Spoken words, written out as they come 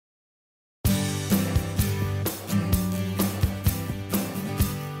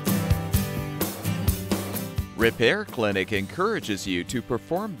Repair Clinic encourages you to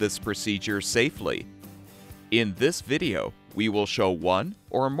perform this procedure safely. In this video, we will show one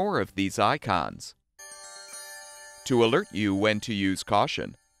or more of these icons to alert you when to use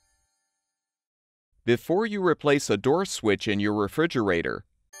caution. Before you replace a door switch in your refrigerator,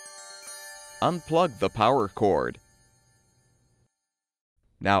 unplug the power cord.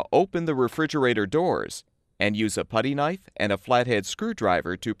 Now open the refrigerator doors and use a putty knife and a flathead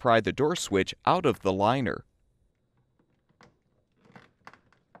screwdriver to pry the door switch out of the liner.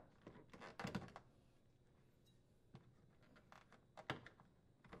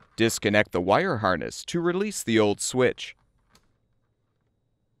 Disconnect the wire harness to release the old switch.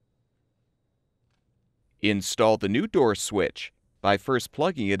 Install the new door switch by first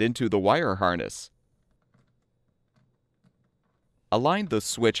plugging it into the wire harness. Align the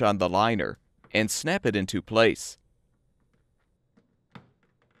switch on the liner and snap it into place.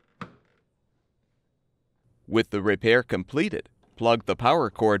 With the repair completed, plug the power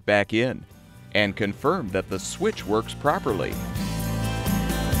cord back in and confirm that the switch works properly.